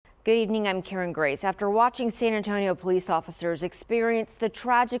Good evening, I'm Karen Grace. After watching San Antonio police officers experience the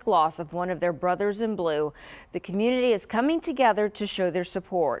tragic loss of one of their brothers in blue, the community is coming together to show their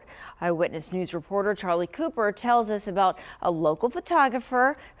support. Eyewitness News reporter Charlie Cooper tells us about a local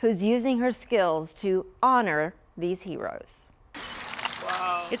photographer who's using her skills to honor these heroes.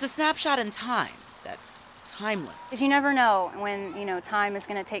 Wow. It's a snapshot in time that's timeless. Because you never know when, time is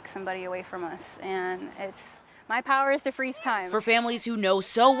going to take somebody away from us, and my power is to freeze time. For families who know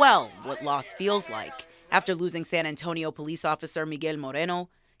so well what loss feels like, after losing San Antonio police officer Miguel Moreno,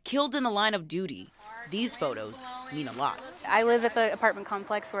 killed in the line of duty, these photos mean a lot. I live at the apartment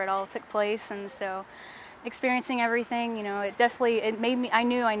complex where it all took place, and so experiencing everything, I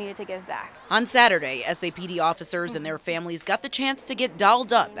knew I needed to give back. On Saturday, SAPD officers and their families got the chance to get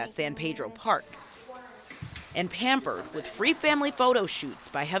dolled up at San Pedro Park and pampered with free family photo shoots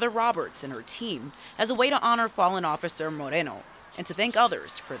by Heather Roberts and her team as a way to honor fallen Officer Moreno and to thank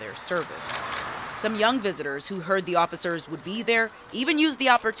others for their service. Some young visitors who heard the officers would be there even used the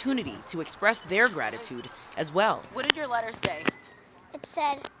opportunity to express their gratitude as well. What did your letter say? It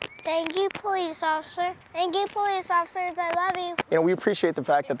said, "Thank you, police officer. Thank you, police officers. I love you." We appreciate the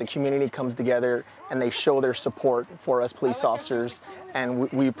fact that the community comes together and they show their support for us police officers, and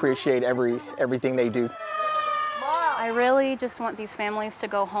we appreciate everything they do. I really just want these families to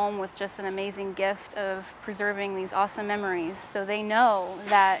go home with just an amazing gift of preserving these awesome memories, so they know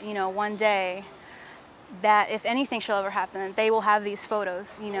that, one day, that if anything shall ever happen, they will have these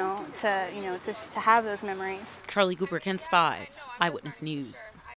photos, to have those memories. Charlie Cooper, KENS 5, Eyewitness News.